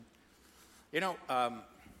You know,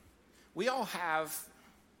 we all have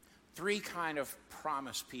three kind of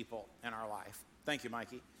promise people in our life. Thank you,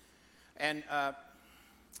 Mikey. And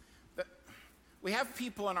we have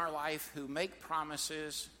people in our life who make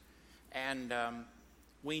promises, and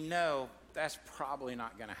we know that's probably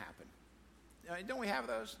not going to happen. Don't we have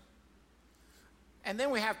those? And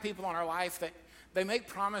then we have people in our life that they make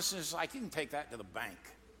promises like, you can take that to the bank.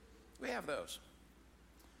 We have those.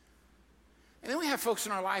 And then we have folks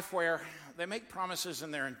in our life where they make promises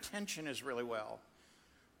and their intention is really well.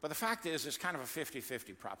 But the fact is, it's kind of a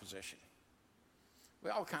 50-50 proposition.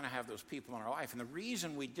 We all kind of have those people in our life. And the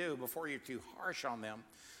reason we do, before you're too harsh on them,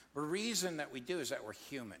 the reason that we do is that we're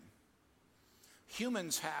human.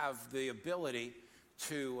 Humans have the ability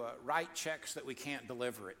to write checks that we can't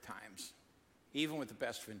deliver at times, even with the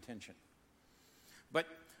best of intention. But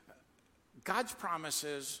God's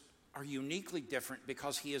promises are uniquely different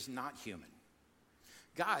because he is not human.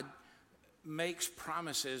 God makes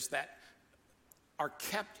promises that are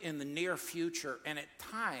kept in the near future and at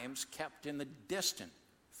times kept in the distant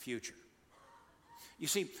future. You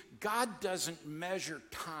see, God doesn't measure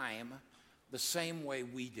time the same way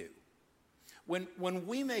we do. When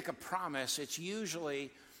we make a promise, it's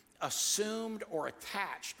usually assumed or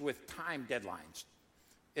attached with time deadlines.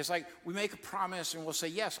 It's like we make a promise and we'll say,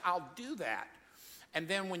 yes, I'll do that. And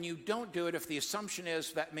then when you don't do it, if the assumption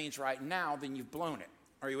is that means right now, then you've blown it.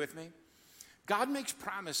 Are you with me? God makes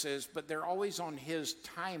promises, but they're always on his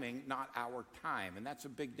timing, not our time. And that's a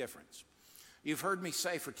big difference. You've heard me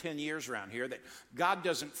say for 10 years around here that God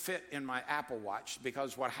doesn't fit in my Apple Watch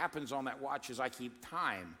because what happens on that watch is I keep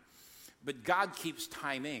time. But God keeps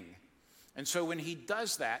timing. And so when he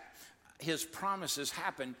does that, his promises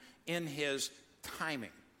happen in his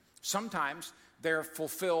timing. Sometimes they're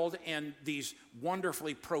fulfilled in these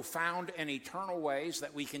wonderfully profound and eternal ways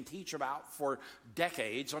that we can teach about for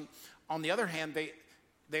decades. On the other hand,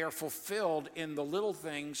 they are fulfilled in the little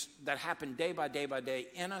things that happen day by day by day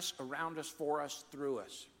in us, around us, for us, through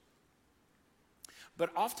us.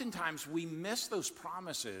 But oftentimes we miss those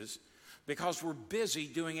promises because we're busy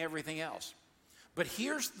doing everything else. But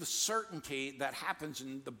here's the certainty that happens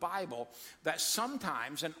in the Bible, that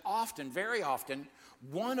sometimes and often, very often,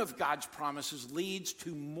 one of God's promises leads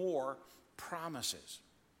to more promises.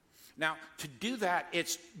 Now, to do that,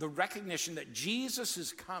 it's the recognition that Jesus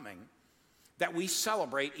is coming, that we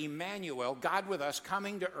celebrate Emmanuel, God with us,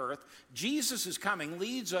 coming to earth. Jesus is coming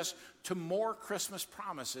leads us to more Christmas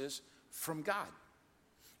promises from God.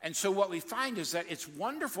 And so what we find is that it's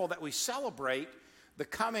wonderful that we celebrate the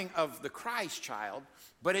coming of the Christ child,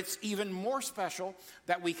 but it's even more special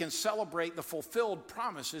that we can celebrate the fulfilled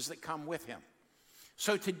promises that come with him.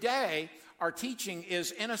 So today, our teaching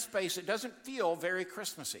is in a space that doesn't feel very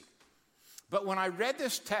Christmassy. But when I read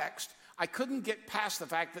this text, I couldn't get past the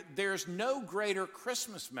fact that there's no greater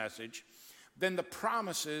Christmas message than the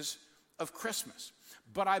promises of Christmas.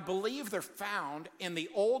 But I believe they're found in the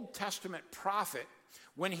Old Testament prophet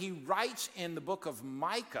when he writes in the book of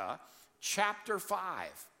Micah, chapter 5.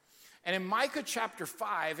 And in Micah chapter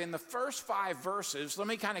 5, in the first 5 verses, let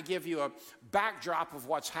me kind of give you a backdrop of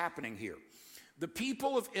what's happening here. The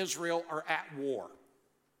people of Israel are at war.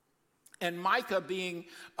 And Micah, being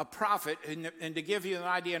a prophet, and to give you an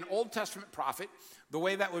idea, an Old Testament prophet, the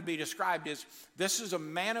way that would be described is, this is a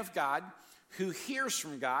man of God who hears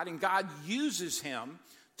from God, and God uses him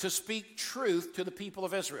to speak truth to the people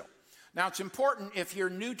of Israel. Now, it's important, if you're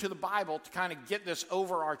new to the Bible, to kind of get this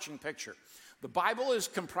overarching picture. The Bible is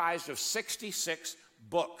comprised of 66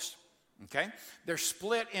 books, okay? They're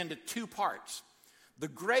split into 2 parts. The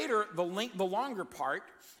longer part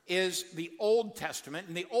is the Old Testament,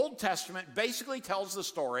 and the Old Testament basically tells the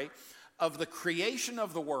story of the creation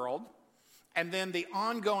of the world and then the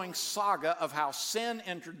ongoing saga of how sin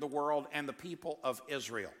entered the world and the people of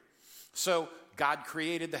Israel. So God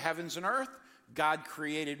created the heavens and earth. God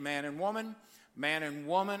created man and woman. Man and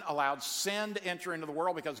woman allowed sin to enter into the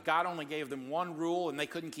world because God only gave them one rule and they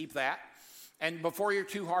couldn't keep that. And before you're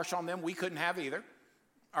too harsh on them, we couldn't have either.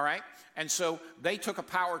 All right? And so they took a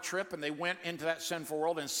power trip and they went into that sinful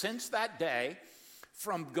world. And since that day,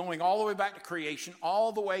 from going all the way back to creation,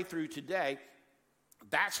 all the way through today,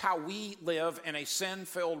 that's how we live in a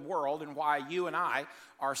sin-filled world and why you and I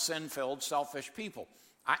are sin-filled, selfish people.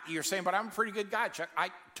 You're saying, but I'm a pretty good guy, Chuck. I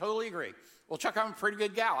totally agree. Well, Chuck, I'm a pretty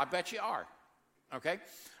good gal. I bet you are. Okay?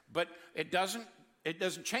 But it doesn't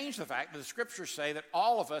change the fact that the scriptures say that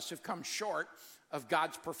all of us have come short of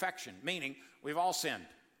God's perfection, meaning we've all sinned.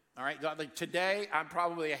 All right? Like today, I'm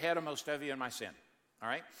probably ahead of most of you in my sin. All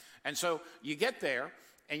right? And so you get there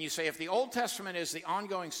and you say, if the Old Testament is the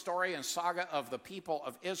ongoing story and saga of the people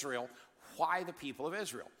of Israel, why the people of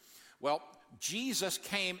Israel? Well, Jesus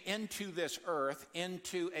came into this earth,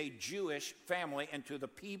 into a Jewish family, into the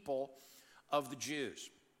people of the Jews.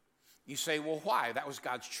 You say, well, why? That was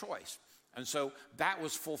God's choice. And so that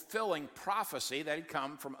was fulfilling prophecy that had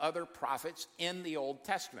come from other prophets in the Old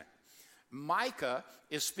Testament. Micah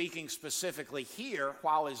is speaking specifically here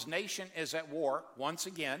while his nation is at war, once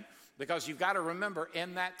again, because you've got to remember,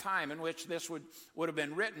 in that time in which this would have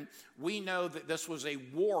been written, we know that this was a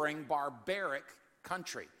warring, barbaric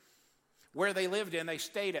country. Where they lived in, they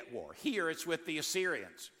stayed at war. Here, it's with the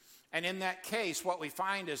Assyrians. And in that case, what we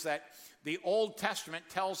find is that the Old Testament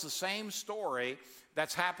tells the same story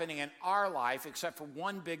that's happening in our life, except for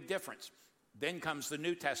one big difference. Then comes the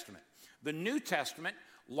New Testament. The New Testament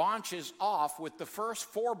launches off with the first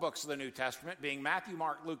 4 books of the New Testament, being Matthew,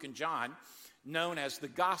 Mark, Luke, and John, known as the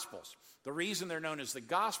Gospels. The reason they're known as the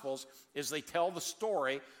Gospels is they tell the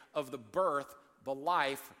story of the birth, the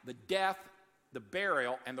life, the death, the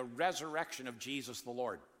burial, and the resurrection of Jesus the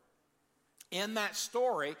Lord. In that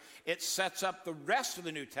story, it sets up the rest of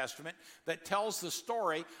the New Testament that tells the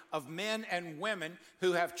story of men and women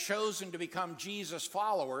who have chosen to become Jesus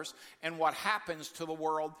followers and what happens to the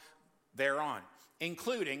world thereon,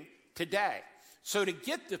 including today. So to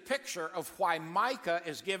get the picture of why Micah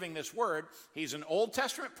is giving this word, he's an Old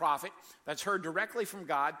Testament prophet that's heard directly from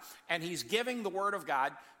God, and he's giving the word of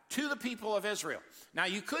God to the people of Israel. Now,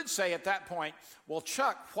 you could say at that point, well,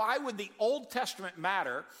 Chuck, why would the Old Testament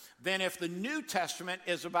matter then if the New Testament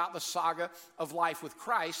is about the saga of life with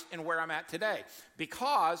Christ and where I'm at today?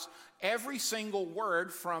 Because every single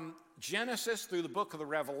word from Genesis through the book of the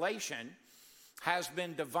Revelation has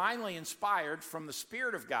been divinely inspired from the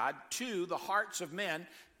Spirit of God to the hearts of men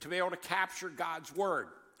to be able to capture God's word.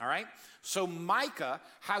 All right? So Micah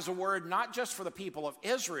has a word not just for the people of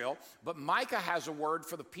Israel, but Micah has a word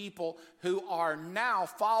for the people who are now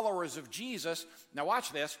followers of Jesus. Now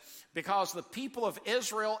watch this, because the people of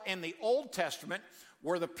Israel in the Old Testament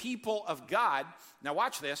were the people of God. Now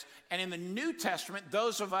watch this. And in the New Testament,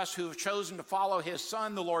 those of us who have chosen to follow his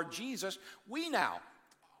son, the Lord Jesus, we now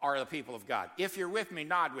are the people of God. If you're with me,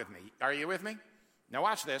 nod with me. Are you with me? Now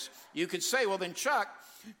watch this. You could say, well then, Chuck,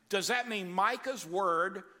 does that mean Micah's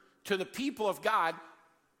word to the people of God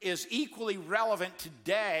is equally relevant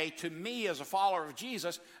today to me as a follower of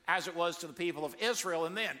Jesus as it was to the people of Israel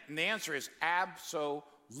and then? And the answer is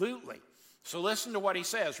absolutely. So listen to what he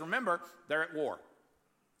says. Remember, they're at war.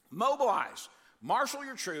 Mobilize, marshal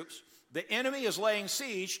your troops. The enemy is laying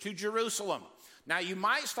siege to Jerusalem. Now, you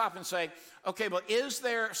might stop and say, okay, but is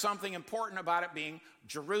there something important about it being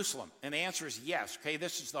Jerusalem? And the answer is yes. Okay,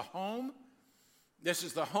 this is the home. This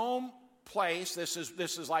is the home place. This is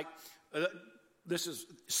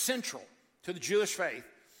central to the Jewish faith,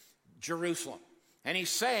 Jerusalem. And he's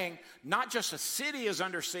saying not just a city is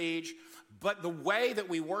under siege, but the way that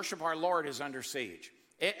we worship our Lord is under siege.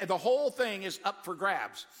 The whole thing is up for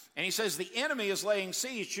grabs. And he says the enemy is laying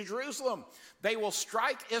siege to Jerusalem. They will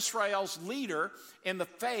strike Israel's leader in the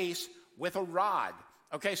face with a rod.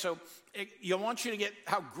 Okay, so I want you to get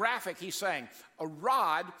how graphic he's saying. A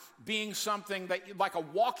rod being something that like a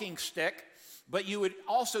walking stick, but you would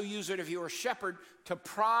also use it if you were a shepherd to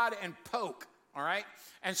prod and poke. All right?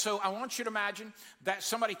 And so I want you to imagine that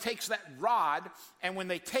somebody takes that rod, and when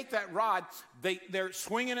they take that rod, they're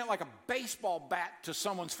swinging it like a baseball bat to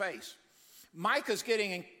someone's face. Micah's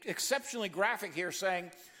getting exceptionally graphic here,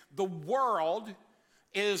 saying the world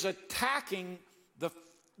is attacking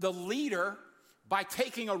the leader by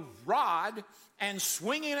taking a rod and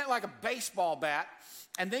swinging it like a baseball bat.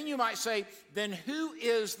 And then you might say, then who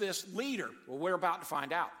is this leader? Well, we're about to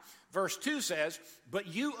find out. Verse 2 says, but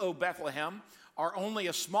you, O Bethlehem, are only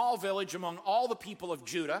a small village among all the people of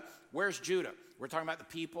Judah. Where's Judah? We're talking about the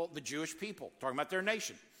people, the Jewish people, talking about their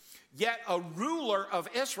nation. Yet a ruler of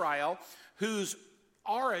Israel whose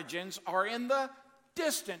origins are in the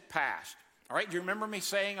distant past. All right, do you remember me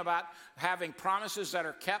saying about having promises that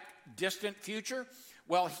are kept distant future?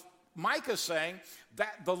 Well, Micah's saying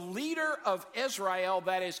that the leader of Israel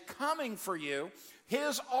that is coming for you,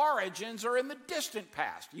 his origins are in the distant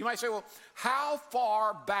past. You might say, well, how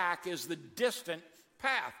far back is the distant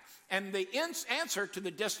path? And the answer to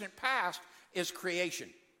the distant past is creation.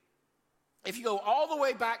 If you go all the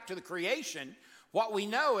way back to the creation, what we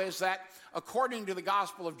know is that according to the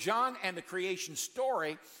Gospel of John and the creation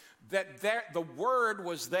story, that the Word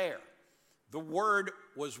was there. The Word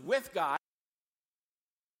was with God.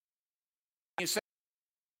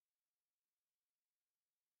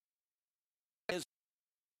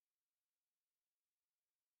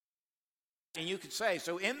 And you could say,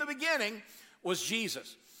 so in the beginning was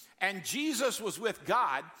Jesus. And Jesus was with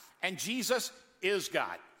God, and Jesus is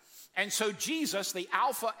God. And so Jesus, the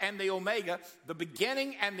Alpha and the Omega, the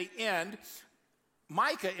beginning and the end,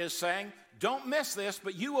 Micah is saying, don't miss this,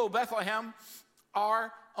 but you, O Bethlehem,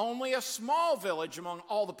 are only a small village among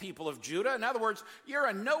all the people of Judah. In other words, you're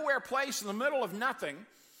a nowhere place in the middle of nothing,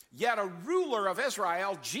 yet a ruler of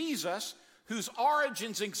Israel, Jesus, whose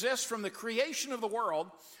origins exist from the creation of the world,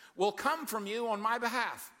 will come from you on my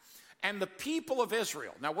behalf. And the people of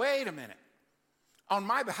Israel, now wait a minute, on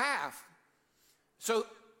my behalf. So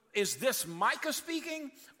is this Micah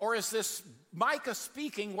speaking, or is this Micah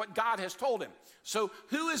speaking what God has told him? So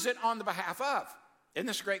who is it on the behalf of? Isn't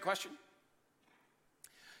this a great question?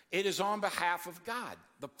 It is on behalf of God,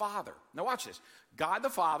 the Father. Now watch this. God the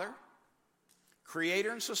Father,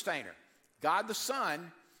 creator and sustainer. God the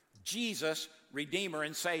Son, Jesus, redeemer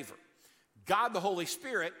and savior. God the Holy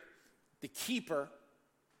Spirit, the keeper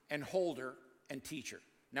and holder and teacher.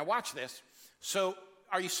 Now watch this. So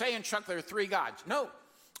are you saying, Chuck, there are three gods? No.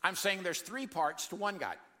 I'm saying there's three parts to one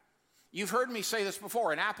God. You've heard me say this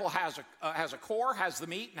before. An apple has a core, has the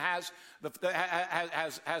meat, and has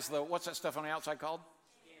the what's that stuff on the outside called?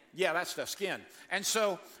 Skin. Yeah, that stuff, skin. And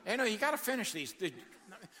so, you got to finish these.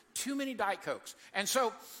 Too many Diet Cokes. And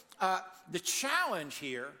so the challenge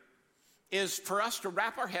here is for us to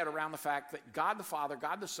wrap our head around the fact that God the Father,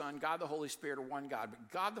 God the Son, God the Holy Spirit are one God. But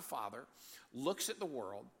God the Father looks at the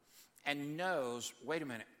world and knows, wait a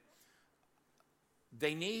minute,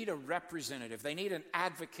 they need a representative. They need an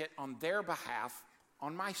advocate on their behalf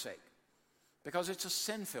on my sake. Because it's a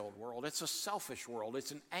sin-filled world. It's a selfish world.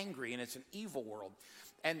 It's an angry and it's an evil world.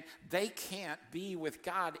 And they can't be with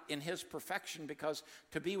God in his perfection, because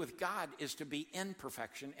to be with God is to be in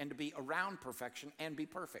perfection and to be around perfection and be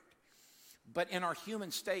perfect. But in our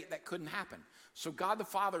human state, that couldn't happen. So God the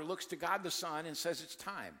Father looks to God the Son and says it's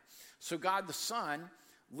time. So God the Son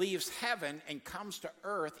leaves heaven and comes to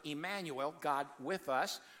earth, Emmanuel, God with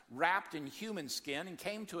us, wrapped in human skin, and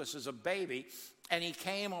came to us as a baby, and he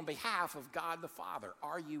came on behalf of God the Father.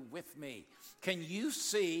 Are you with me? Can you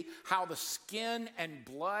see how the skin and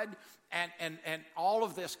blood and all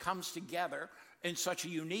of this comes together in such a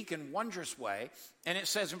unique and wondrous way? And it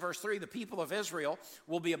says in verse 3, the people of Israel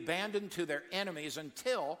will be abandoned to their enemies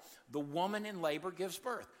until the woman in labor gives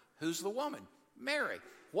birth. Who's the woman? Mary.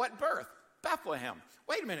 What birth? Bethlehem.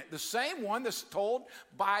 Wait a minute, the same one that's told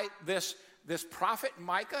by this prophet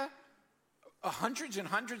Micah hundreds and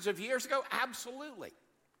hundreds of years ago? Absolutely.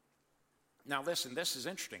 Now listen, this is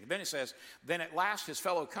interesting. Then it says, then at last his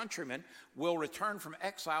fellow countrymen will return from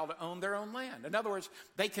exile to own their own land. In other words,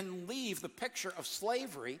 they can leave the picture of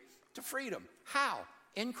slavery to freedom. How?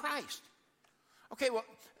 In Christ. Okay, well,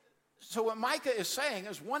 so what Micah is saying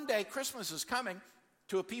is one day Christmas is coming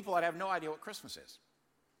to a people that have no idea what Christmas is.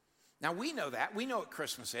 Now, we know that. We know what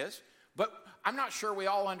Christmas is. But I'm not sure we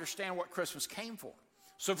all understand what Christmas came for.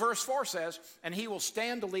 So verse 4 says, and he will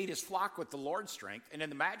stand to lead his flock with the Lord's strength, and in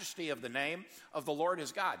the majesty of the name of the Lord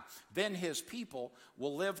his God. Then his people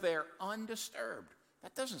will live there undisturbed.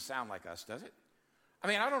 That doesn't sound like us, does it? I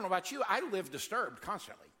mean, I don't know about you. I live disturbed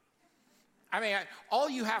constantly. I mean, all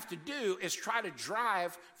you have to do is try to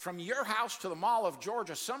drive from your house to the Mall of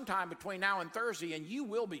Georgia sometime between now and Thursday, and you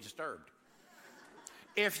will be disturbed.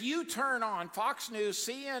 If you turn on Fox News,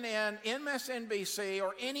 CNN, MSNBC,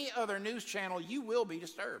 or any other news channel, you will be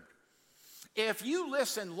disturbed. If you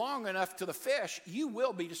listen long enough to the fish, you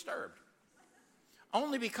will be disturbed.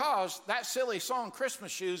 Only because that silly song,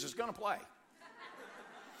 Christmas Shoes, is going to play.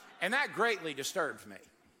 And that greatly disturbs me.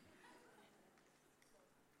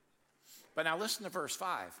 But now listen to verse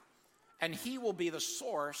 5. And he will be the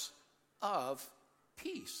source of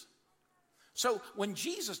peace. So when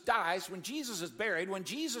Jesus dies, when Jesus is buried, when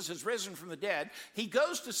Jesus is risen from the dead, he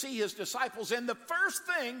goes to see his disciples, and the first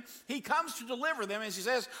thing he comes to deliver them is he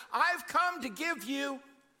says, I've come to give you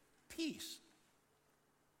peace.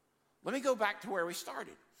 Let me go back to where we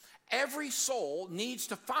started. Every soul needs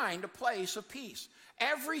to find a place of peace.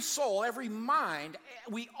 Every soul, every mind,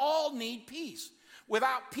 we all need peace.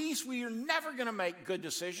 Without peace, we are never going to make good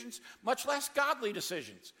decisions, much less godly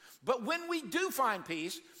decisions. But when we do find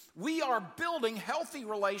peace, we are building healthy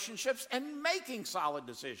relationships and making solid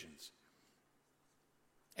decisions.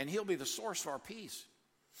 And he'll be the source of our peace.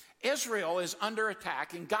 Israel is under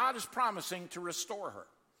attack, and God is promising to restore her.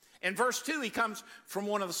 In verse 2, he comes from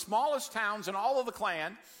one of the smallest towns in all of the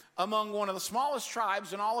clan, among one of the smallest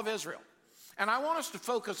tribes in all of Israel. And I want us to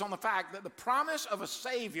focus on the fact that the promise of a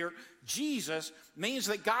Savior, Jesus, means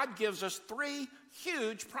that God gives us three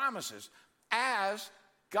huge promises as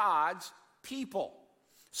God's people.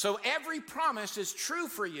 So every promise is true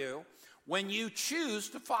for you when you choose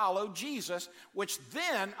to follow Jesus, which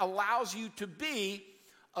then allows you to be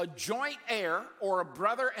a joint heir or a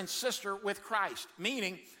brother and sister with Christ,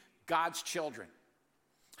 meaning God's children.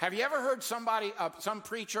 Have you ever heard somebody, some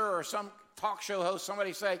preacher or some talk show host,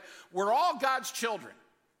 somebody say, we're all God's children?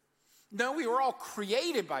 No, we were all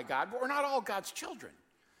created by God, but we're not all God's children.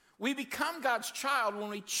 We become God's child when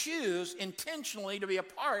we choose intentionally to be a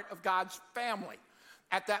part of God's family.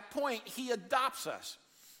 At that point, he adopts us.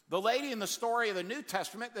 The lady in the story of the New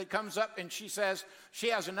Testament that comes up and she says she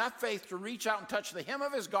has enough faith to reach out and touch the hem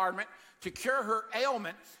of his garment to cure her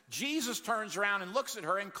ailment. Jesus turns around and looks at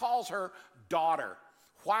her and calls her daughter.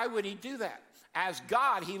 Why would he do that? As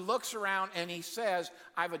God, he looks around and he says,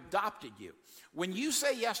 I've adopted you. When you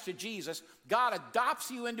say yes to Jesus, God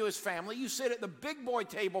adopts you into his family. You sit at the big boy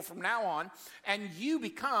table from now on, and you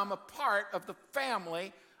become a part of the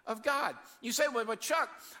family of God. You say, well, but Chuck,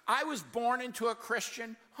 I was born into a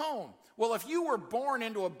Christian home. Well, if you were born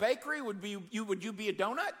into a bakery, would you be a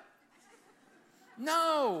donut?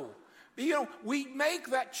 No. You know, we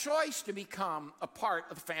make that choice to become a part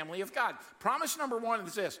of the family of God. Promise number one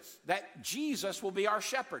is this, that Jesus will be our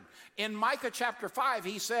shepherd. In Micah chapter 5,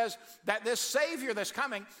 he says that this Savior that's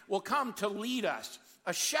coming will come to lead us.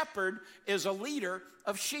 A shepherd is a leader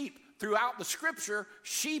of sheep. Throughout the scripture,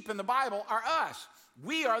 sheep in the Bible are us.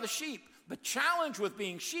 We are the sheep. The challenge with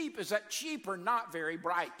being sheep is that sheep are not very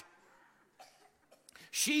bright.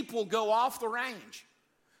 Sheep will go off the range.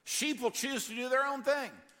 Sheep will choose to do their own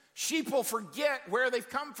thing. Sheep will forget where they've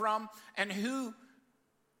come from and who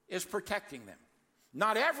is protecting them.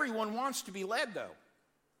 Not everyone wants to be led, though,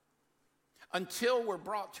 until we're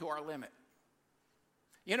brought to our limit.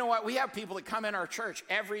 You know what? We have people that come in our church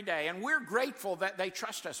every day, and we're grateful that they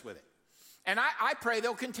trust us with it. And I pray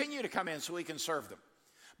they'll continue to come in so we can serve them.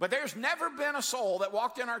 But there's never been a soul that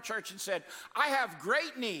walked in our church and said, I have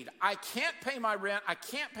great need. I can't pay my rent. I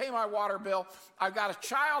can't pay my water bill. I've got a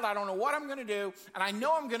child. I don't know what I'm going to do. And I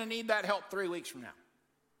know I'm going to need that help 3 weeks from now.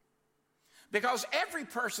 Because every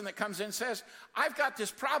person that comes in says, I've got this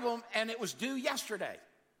problem and it was due yesterday.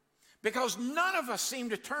 Because none of us seem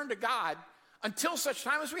to turn to God until such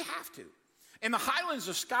time as we have to. In the Highlands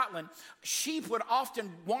of Scotland, sheep would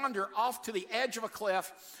often wander off to the edge of a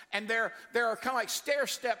cliff, and there are kind of like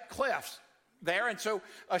stair-step cliffs there. And so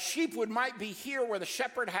a sheep might be here where the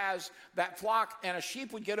shepherd has that flock, and a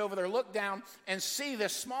sheep would get over there, look down, and see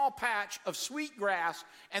this small patch of sweet grass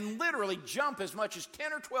and literally jump as much as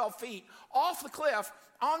 10 or 12 feet off the cliff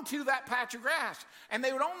onto that patch of grass. And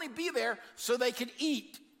they would only be there so they could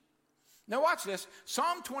eat. Now watch this.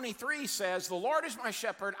 Psalm 23 says, the Lord is my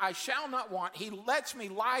shepherd, I shall not want. He lets me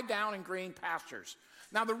lie down in green pastures.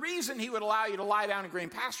 Now the reason he would allow you to lie down in green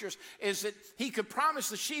pastures is that he could promise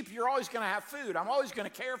the sheep, you're always going to have food. I'm always going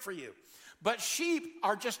to care for you. But sheep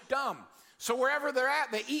are just dumb. So wherever they're at,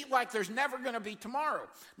 they eat like there's never going to be tomorrow.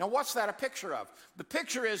 Now what's that a picture of? The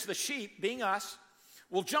picture is the sheep, being us,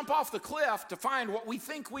 will jump off the cliff to find what we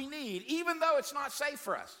think we need, even though it's not safe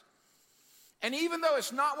for us. And even though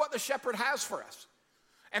it's not what the shepherd has for us.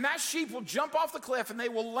 And that sheep will jump off the cliff and they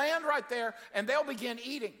will land right there and they'll begin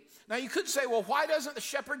eating. Now you could say, well, why doesn't the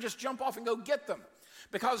shepherd just jump off and go get them?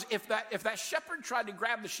 Because if that shepherd tried to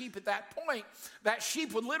grab the sheep at that point, that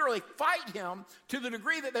sheep would literally fight him to the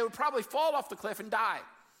degree that they would probably fall off the cliff and die.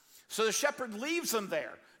 So the shepherd leaves them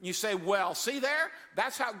there. And you say, well, see there?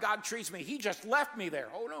 That's how God treats me. He just left me there.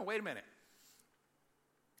 Oh no, wait a minute.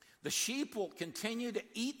 The sheep will continue to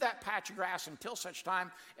eat that patch of grass until such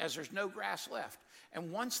time as there's no grass left.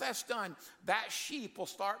 And once that's done, that sheep will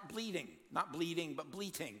start bleeding. Not bleeding, but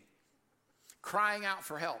bleating. Crying out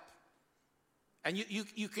for help. And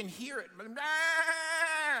you can hear it.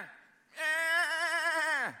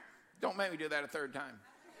 Don't make me do that a third time.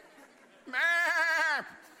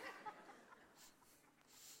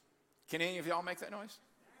 Can any of y'all make that noise?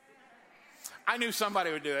 I knew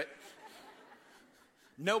somebody would do it.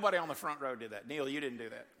 Nobody on the front row did that. Neil, you didn't do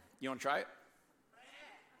that. You want to try it?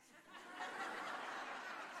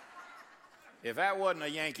 If that wasn't a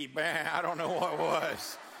Yankee band, I don't know what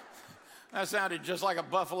was. That sounded just like a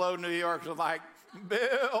Buffalo, New York, with like,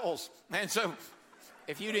 Bills. And so,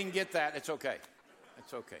 if you didn't get that, it's okay.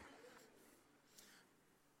 It's okay.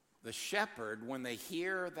 The shepherd, when they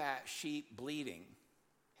hear that sheep bleeding,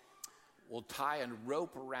 will tie a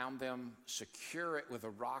rope around them, secure it with a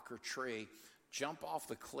rock or tree, jump off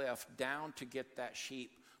the cliff down to get that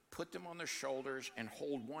sheep, put them on their shoulders, and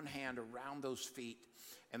hold one hand around those feet,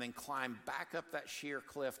 and then climb back up that sheer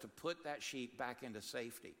cliff to put that sheep back into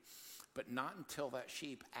safety. But not until that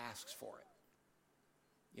sheep asks for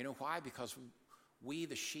it. You know why? Because we,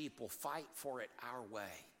 the sheep, will fight for it our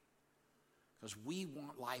way. Because we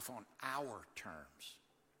want life on our terms.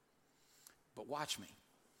 But watch me.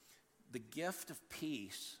 The gift of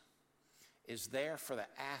peace is there for the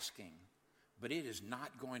asking, but it is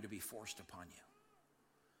not going to be forced upon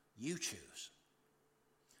you. You choose.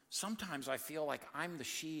 Sometimes I feel like I'm the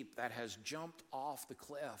sheep that has jumped off the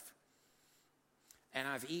cliff and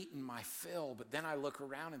I've eaten my fill, but then I look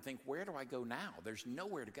around and think, where do I go now? There's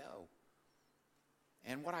nowhere to go.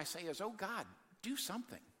 And what I say is, oh God, do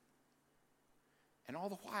something. And all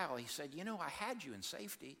the while he said, I had you in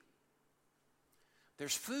safety.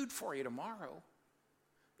 There's food for you tomorrow.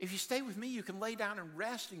 If you stay with me, you can lay down and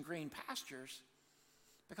rest in green pastures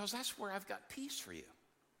because that's where I've got peace for you.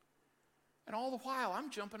 And all the while, I'm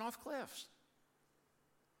jumping off cliffs.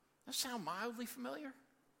 That sound mildly familiar?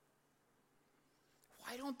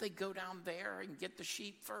 Why don't they go down there and get the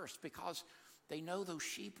sheep first? Because they know those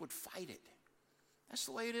sheep would fight it. That's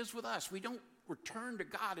the way it is with us. We don't return to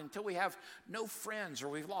God until we have no friends or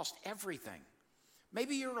we've lost everything.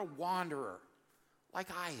 Maybe you're a wanderer like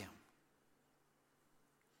I am.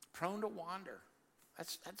 Prone to wander.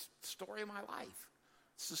 That's the story of my life.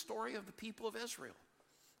 It's the story of the people of Israel.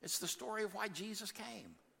 It's the story of why Jesus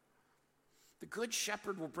came. The Good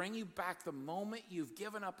Shepherd will bring you back the moment you've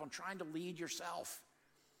given up on trying to lead yourself.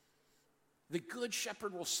 The Good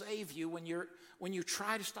Shepherd will save you when you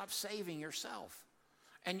try to stop saving yourself.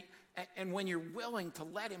 And when you're willing to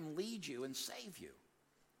let him lead you and save you.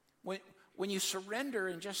 When you surrender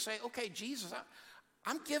and just say, okay, Jesus,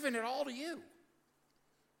 I'm giving it all to you.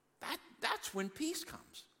 That's when peace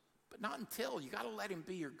comes. But not until. You got to let him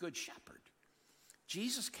be your Good Shepherd.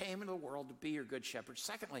 Jesus came into the world to be your Good Shepherd.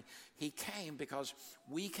 Secondly, he came because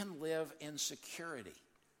we can live in security.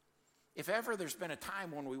 If ever there's been a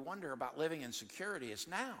time when we wonder about living in security, it's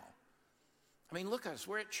now. I mean, look at us.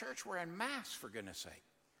 We're at church. We're in Mass, for goodness sake.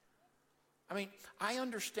 I mean, I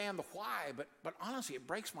understand the why, but honestly, it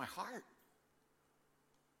breaks my heart.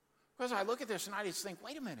 Because I look at this and I just think,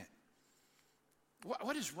 wait a minute.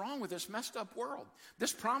 What is wrong with this messed up world?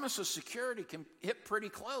 This promise of security can hit pretty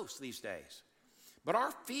close these days. But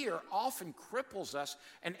our fear often cripples us,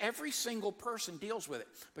 and every single person deals with it.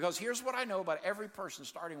 Because here's what I know about every person,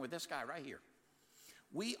 starting with this guy right here.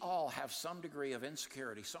 We all have some degree of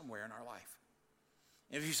insecurity somewhere in our life.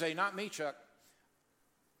 And if you say, not me, Chuck,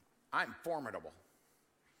 I'm formidable,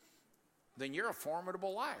 then you're a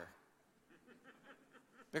formidable liar.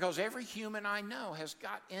 Because every human I know has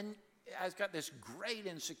got this great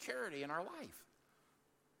insecurity in our life.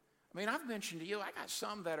 I mean, I've mentioned to you, I got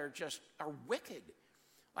some that are wicked.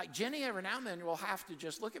 Like Jenny every now and then will have to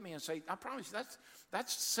just look at me and say, I promise you,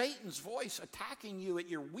 that's Satan's voice attacking you at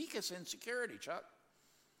your weakest insecurity, Chuck.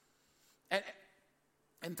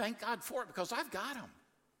 And thank God for it, because I've got them.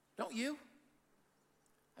 Don't you?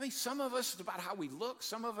 I mean, some of us is about how we look.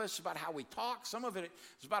 Some of us is about how we talk. Some of it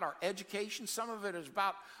is about our education. Some of it is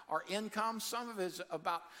about our income. Some of it is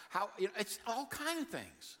about how, it's all kinds of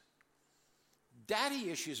things. Daddy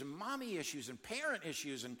issues and mommy issues and parent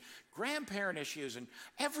issues and grandparent issues and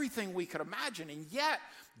everything we could imagine. And yet,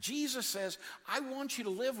 Jesus says, I want you to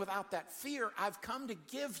live without that fear. I've come to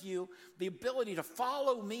give you the ability to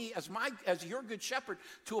follow me as your Good Shepherd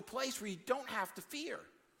to a place where you don't have to fear.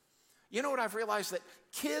 You know what I've realized? That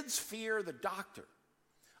kids fear the doctor.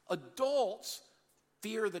 Adults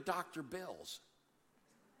fear the doctor bills.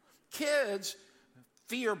 Kids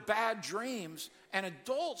fear bad dreams, and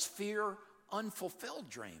adults fear unfulfilled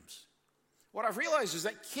dreams. What I've realized is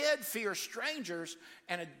that kids fear strangers,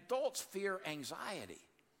 and adults fear anxiety.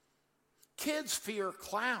 Kids fear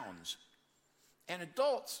clowns, and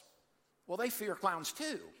adults, well, they fear clowns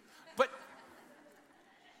too. But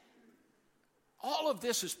all of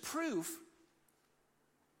this is proof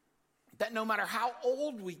that no matter how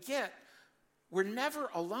old we get, we're never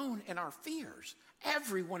alone in our fears.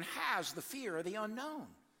 Everyone has the fear of the unknown.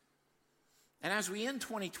 And as we end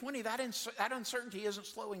 2020, that uncertainty isn't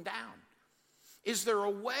slowing down. Is there a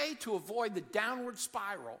way to avoid the downward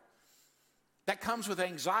spiral that comes with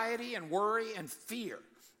anxiety and worry and fear?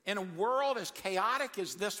 In a world as chaotic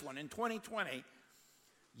as this one in 2020,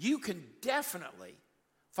 you can definitely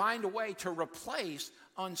find a way to replace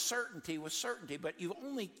uncertainty with certainty, but you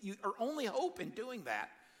are only hope in doing that,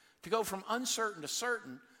 to go from uncertain to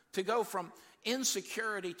certain, to go from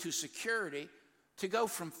insecurity to security, to go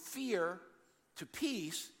from fear to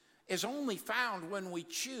peace, is only found when we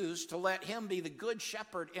choose to let him be the Good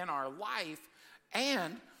Shepherd in our life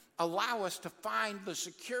and allow us to find the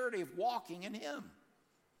security of walking in him.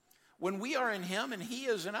 When we are in him and he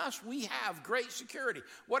is in us, we have great security.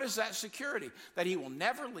 What is that security? That he will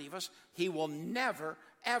never leave us, he will never,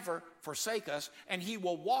 ever forsake us, and he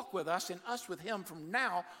will walk with us and us with him from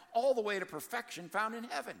now all the way to perfection found in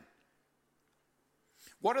heaven.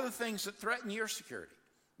 What are the things that threaten your security?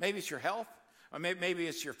 Maybe it's your health, or maybe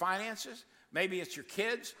it's your finances, maybe it's your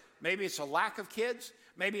kids, maybe it's a lack of kids,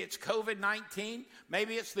 maybe it's COVID-19,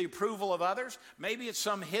 maybe it's the approval of others, maybe it's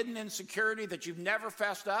some hidden insecurity that you've never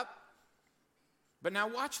fessed up. But now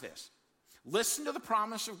watch this. Listen to the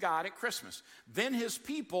promise of God at Christmas. Then his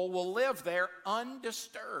people will live there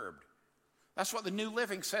undisturbed. That's what the New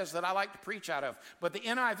Living says that I like to preach out of. But the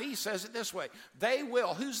NIV says it this way. They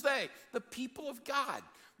will. Who's they? The people of God.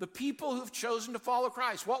 The people who've chosen to follow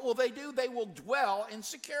Christ. What will they do? They will dwell in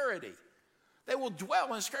security. They will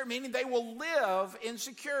dwell in security, meaning they will live in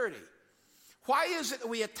security. Why is it that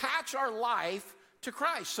we attach our life to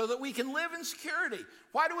Christ? So that we can live in security.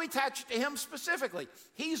 Why do we attach it to him specifically?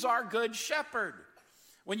 He's our good shepherd.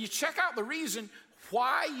 When you check out the reason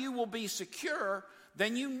why you will be secure,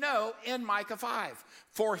 then you know in Micah 5,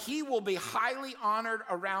 for he will be highly honored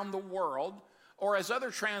around the world, or as other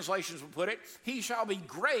translations will put it, he shall be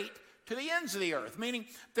great to the ends of the earth, meaning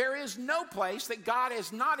there is no place that God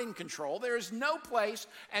is not in control. There is no place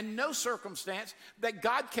and no circumstance that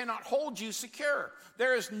God cannot hold you secure.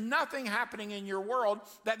 There is nothing happening in your world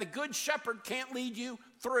that the good shepherd can't lead you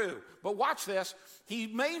through. But watch this. He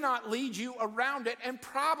may not lead you around it and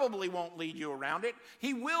probably won't lead you around it.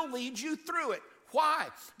 He will lead you through it. Why?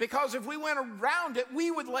 Because if we went around it,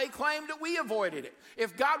 we would lay claim that we avoided it.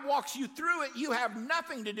 If God walks you through it, you have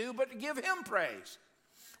nothing to do but to give him praise.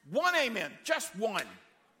 One amen, just one.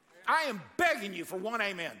 I am begging you for one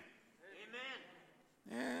amen.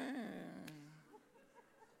 Amen.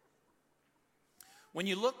 When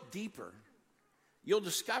you look deeper, you'll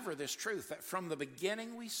discover this truth that from the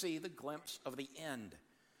beginning we see the glimpse of the end.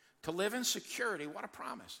 To live in security, what a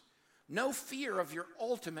promise. No fear of your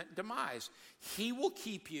ultimate demise. He will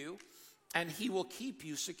keep you, and he will keep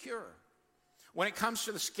you secure. When it comes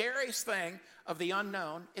to the scariest thing of the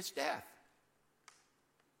unknown, it's death.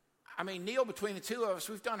 I mean, Neil, between the two of us,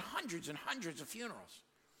 we've done hundreds and hundreds of funerals.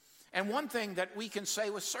 And one thing that we can say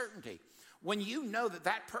with certainty, when you know that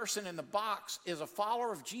that person in the box is a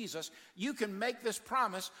follower of Jesus, you can make this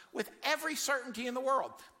promise with every certainty in the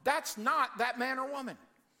world. That's not that man or woman.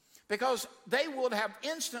 Because they would have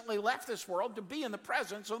instantly left this world to be in the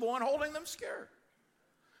presence of the one holding them secure.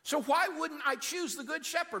 So why wouldn't I choose the good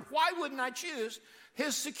shepherd? Why wouldn't I choose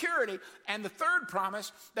his security? And the third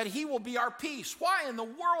promise, that he will be our peace. Why in the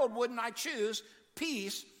world wouldn't I choose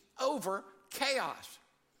peace over chaos?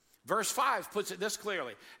 Verse 5 puts it this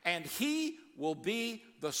clearly. And he will be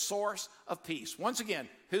the source of peace. Once again,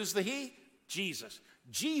 who's the he? Jesus.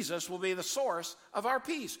 Jesus will be the source of our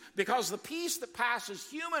peace, because the peace that passes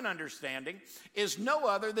human understanding is no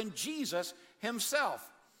other than Jesus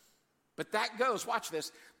himself. But that goes, watch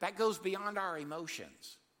this, that goes beyond our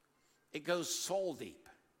emotions. It goes soul deep.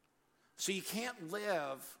 So you can't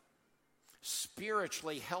live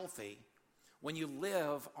spiritually healthy when you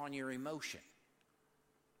live on your emotion.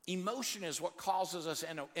 Emotion is what causes us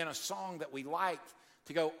in a song that we like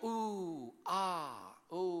to go, ooh, ah,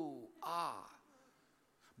 ooh, ah.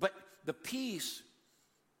 But the peace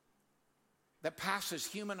that passes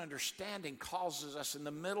human understanding causes us in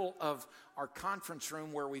the middle of our conference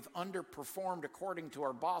room where we've underperformed according to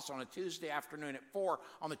our boss on a Tuesday afternoon at 4,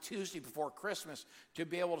 on the Tuesday before Christmas, to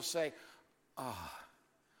be able to say,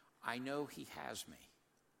 I know he has me.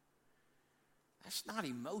 That's not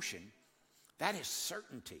emotion. That is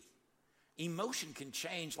certainty. Emotion can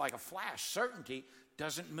change like a flash. Certainty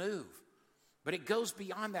doesn't move. But it goes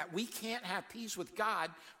beyond that. We can't have peace with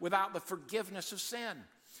God without the forgiveness of sin.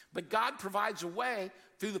 But God provides a way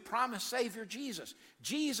through the promised Savior, Jesus.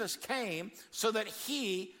 Jesus came so that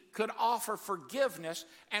he could offer forgiveness,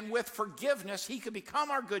 and with forgiveness, he could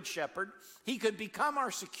become our good shepherd, he could become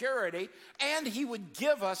our security, and he would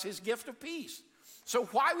give us his gift of peace. So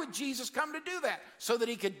why would Jesus come to do that? So that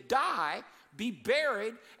he could die, be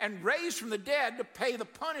buried, and raised from the dead to pay the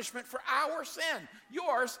punishment for our sin,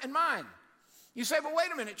 yours and mine. You say, but wait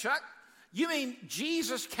a minute, Chuck. You mean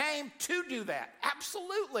Jesus came to do that?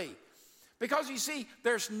 Absolutely. Because you see,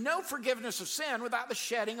 there's no forgiveness of sin without the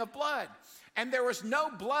shedding of blood. And there was no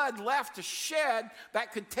blood left to shed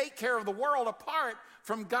that could take care of the world apart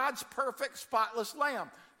from God's perfect, spotless lamb.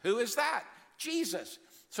 Who is that? Jesus.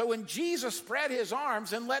 So when Jesus spread his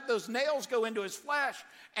arms and let those nails go into his flesh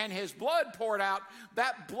and his blood poured out,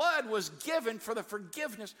 that blood was given for the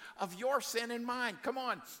forgiveness of your sin and mine. Come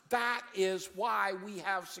on. That is why we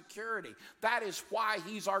have security. That is why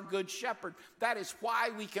he's our good shepherd. That is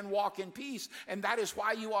why we can walk in peace. And that is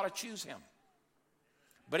why you ought to choose him.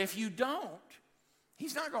 But if you don't,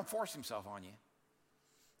 he's not going to force himself on you.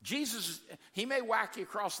 Jesus, he may whack you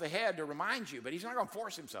across the head to remind you, but he's not going to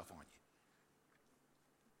force himself on you.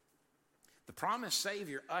 The promised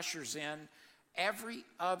Savior ushers in every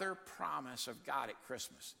other promise of God at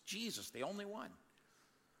Christmas. Jesus, the only one.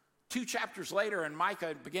 2 chapters later in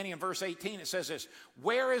Micah, beginning in verse 18, it says this,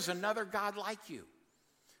 where is another God like you,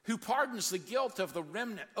 who pardons the guilt of the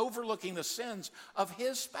remnant, overlooking the sins of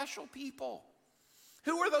his special people?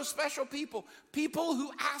 Who are those special people? People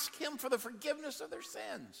who ask him for the forgiveness of their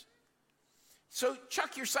sins. So,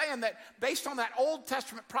 Chuck, you're saying that based on that Old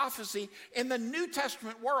Testament prophecy, in the New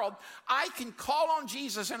Testament world, I can call on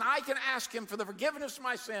Jesus and I can ask him for the forgiveness of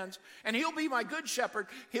my sins, and he'll be my good shepherd.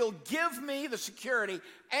 He'll give me the security,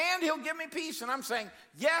 and he'll give me peace. And I'm saying,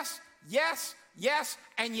 yes, yes, yes,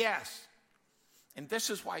 and yes. And this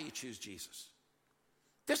is why you choose Jesus.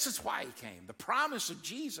 This is why he came. The promise of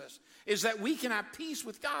Jesus is that we can have peace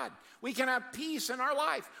with God. We can have peace in our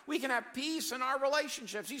life. We can have peace in our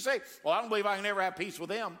relationships. You say, well, I don't believe I can ever have peace with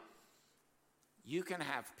him. You can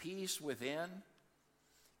have peace within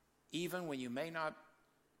even when you may not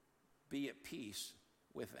be at peace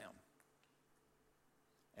with them.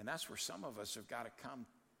 And that's where some of us have got to come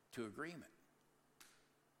to agreement.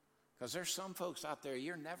 Because there's some folks out there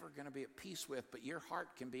you're never going to be at peace with, but your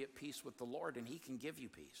heart can be at peace with the Lord, and he can give you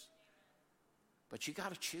peace. But you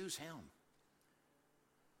got to choose him.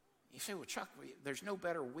 You say, well, Chuck, there's no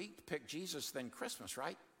better week to pick Jesus than Christmas,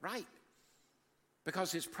 right? Right.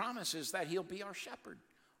 Because his promise is that he'll be our shepherd.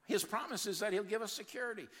 His promise is that he'll give us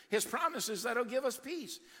security. His promise is that he'll give us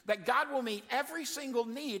peace. That God will meet every single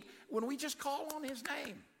need when we just call on his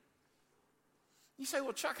name. You say,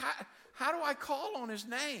 well, Chuck, how do I call on his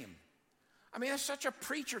name? I mean, that's such a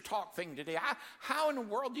preacher talk thing today. How in the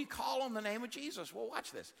world do you call on the name of Jesus? Well,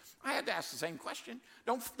 watch this. I had to ask the same question.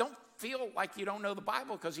 Don't feel like you don't know the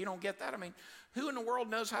Bible because you don't get that. I mean, who in the world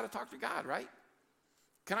knows how to talk to God, right?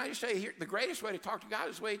 Can I just say here, the greatest way to talk to God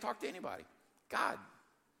is the way you talk to anybody. God.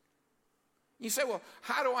 You say, well,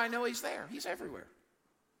 how do I know he's there? He's everywhere.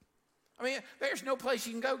 I mean, there's no place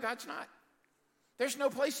you can go God's not. There's no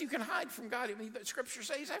place you can hide from God. I mean, the scripture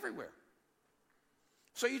says he's everywhere.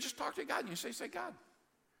 So you just talk to God and you say, God,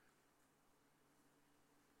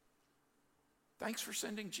 thanks for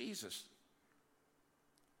sending Jesus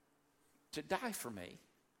to die for me,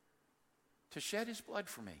 to shed his blood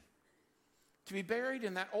for me, to be buried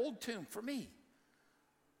in that old tomb for me,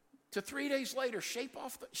 to 3 days later shake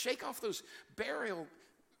off those burial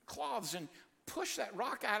cloths and push that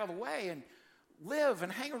rock out of the way and live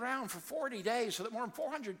and hang around for 40 days so that more than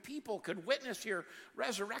 400 people could witness your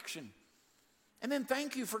resurrection. And then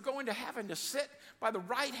thank you for going to heaven to sit by the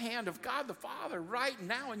right hand of God the Father right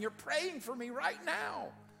now, and you're praying for me right now.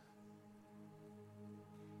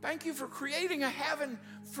 Thank you for creating a heaven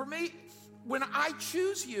for me when I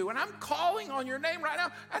choose you, and I'm calling on your name right now.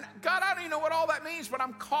 And God, I don't even know what all that means, but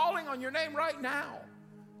I'm calling on your name right now.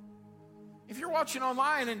 If you're watching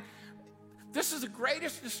online and this is the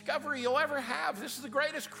greatest discovery you'll ever have, this is the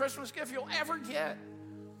greatest Christmas gift you'll ever get.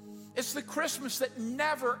 It's the Christmas that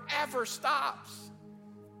never, ever stops.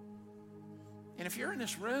 And if you're in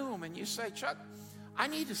this room and you say, Chuck, I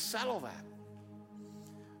need to settle that.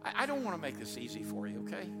 I don't want to make this easy for you,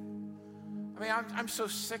 okay? I mean, I'm so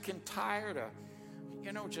sick and tired of,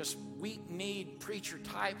 just weak-kneed preacher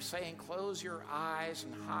type saying, close your eyes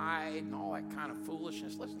and hide and all that kind of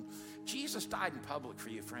foolishness. Listen, Jesus died in public for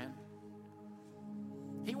you, friend.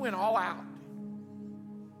 He went all out.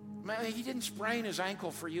 Man, he didn't sprain his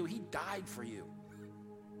ankle for you. He died for you.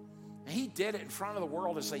 And he did it in front of the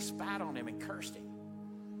world as they spat on him and cursed him.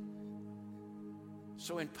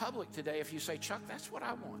 So in public today, if you say, Chuck, that's what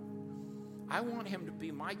I want him to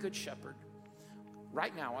be my good shepherd.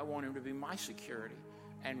 Right now, I want him to be my security.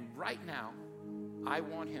 And right now, I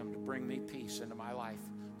want him to bring me peace into my life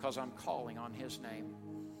because I'm calling on his name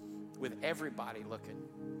with everybody looking.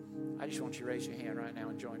 I just want you to raise your hand right now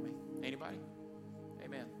and join me. Anybody?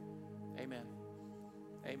 Amen. Amen.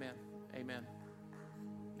 Amen. Amen.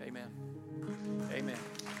 Amen. Amen.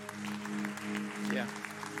 Yeah.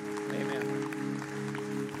 Amen.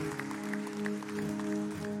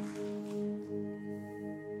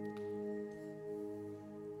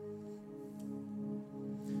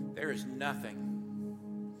 There is nothing.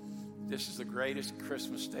 This is the greatest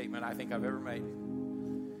Christmas statement I think I've ever made.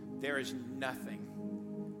 There is nothing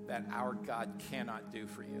that our God cannot do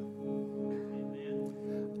for you.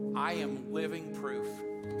 I am living proof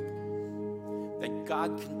that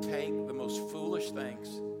God can take the most foolish things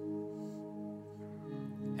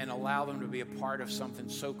and allow them to be a part of something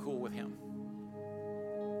so cool with him.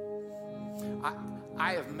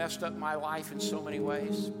 I have messed up my life in so many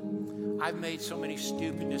ways. I've made so many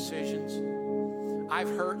stupid decisions. I've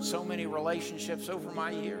hurt so many relationships over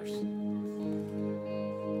my years.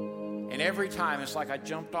 And every time it's like I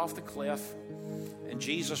jumped off the cliff And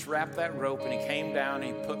Jesus wrapped that rope, and he came down,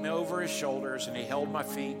 and he put me over his shoulders, and he held my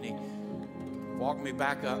feet, and he walked me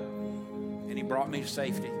back up, and he brought me to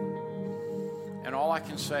safety. And all I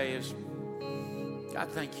can say is, God,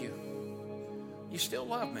 thank you. You still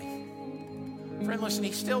love me. Friend, listen,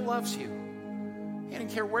 he still loves you. He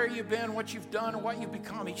didn't care where you've been, what you've done, or what you've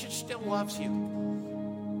become. He just still loves you.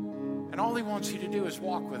 And all he wants you to do is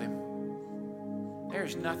walk with him.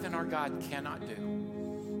 There's nothing our God cannot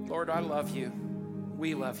do. Lord, I love you.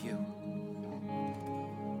 We love you.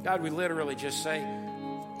 God, we literally just say,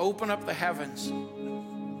 open up the heavens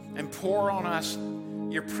and pour on us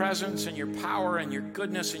your presence and your power and your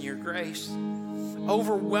goodness and your grace.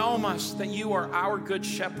 Overwhelm us that you are our good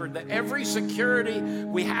shepherd, that every security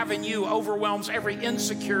we have in you overwhelms every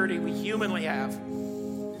insecurity we humanly have.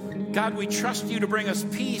 God, we trust you to bring us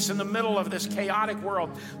peace in the middle of this chaotic world.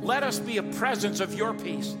 Let us be a presence of your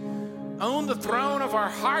peace. Own the throne of our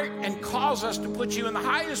heart and cause us to put you in the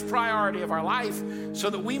highest priority of our life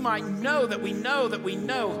so that we might know that we know that we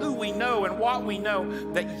know who we know and what we know,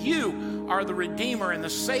 that you are the Redeemer and the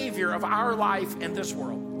Savior of our life in this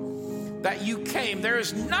world. That you came. There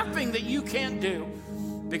is nothing that you can't do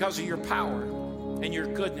because of your power and your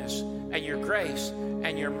goodness and your grace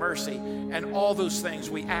and your mercy and all those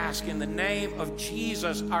things we ask in the name of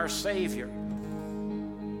Jesus, our Savior.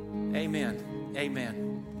 Amen,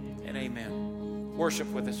 amen, and amen. Worship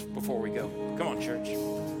with us before we go. Come on, church.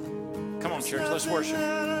 Come on, church. Let's worship.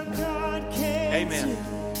 Amen.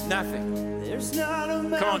 Nothing.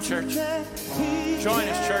 Come on, church. Join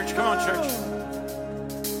us, church. Come on, church.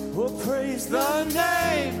 We'll praise the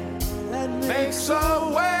name that Makes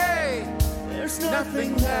a way. There's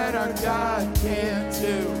Nothing that our God can't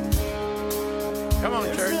do. Come on,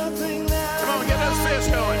 church. Come on, get those fists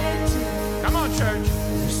going. Come on, church.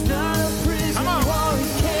 There's not a prison Come on. wall he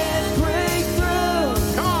can't break through.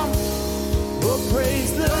 Come on. We'll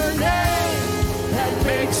praise the name that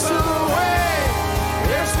makes a way.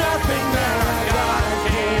 There's nothing that our God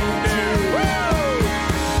can't do.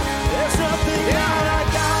 There's nothing that our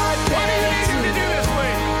God What do you can't need him to do this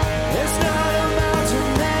week? There's not a mountain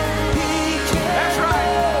that he can't That's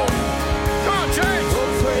right. Come on, church.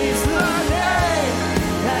 We'll praise the name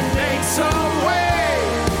that makes a way.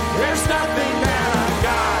 There's nothing that our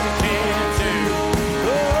God can't do.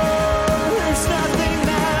 Oh, there's nothing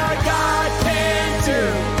that our God can't do.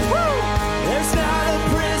 Woo! There's not a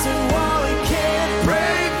prison wall he can't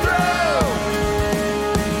break through.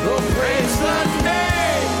 We'll praise the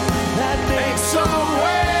name that makes a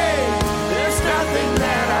way. There's nothing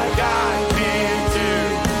that our God can't do.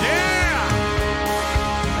 Yeah.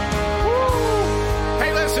 Woo.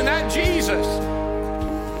 Hey, listen, that Jesus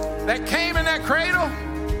that came in that cradle,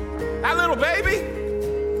 that little baby,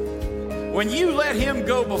 when you let him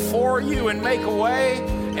go before you and make a way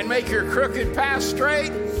and make your crooked path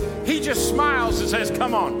straight, he just smiles and says,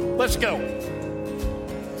 come on, let's go.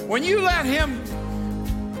 When you let him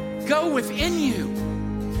go within you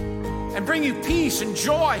and bring you peace and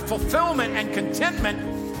joy, fulfillment and contentment,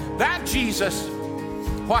 that Jesus,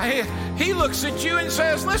 why, he looks at you and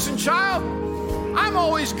says, listen, child, I'm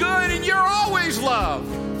always good and you're always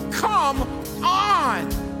loved. Come on.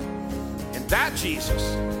 And that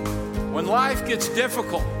Jesus, when life gets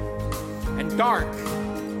difficult and dark,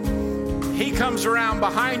 he comes around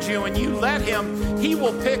behind you and you let him, he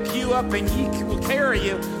will pick you up and he will carry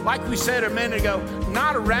you, like we said a minute ago,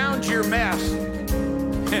 not around your mess.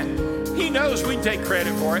 He knows we take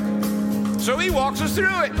credit for it. So he walks us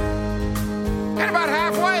through it. And about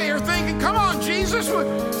halfway, you're thinking, come on, Jesus,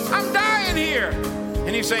 I'm dying here.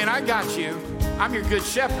 And he's saying, I got you. I'm your good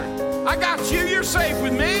shepherd. I got you. You're safe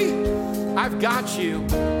with me. I've got you.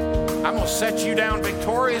 I'm going to set you down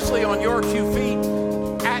victoriously on your 2 feet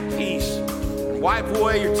at peace. And wipe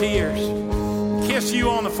away your tears. Kiss you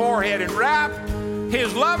on the forehead and wrap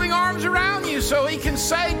his loving arms around you so he can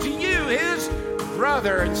say to you, his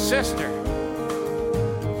brother and sister,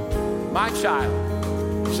 my child,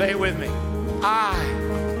 say it with me, I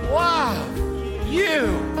love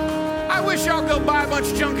you. I wish y'all go buy a bunch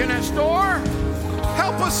of junk in that store.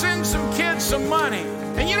 Help us send some kids some money.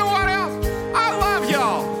 And you know what else? I love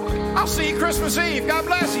y'all. I'll see you Christmas Eve. God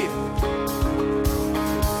bless you.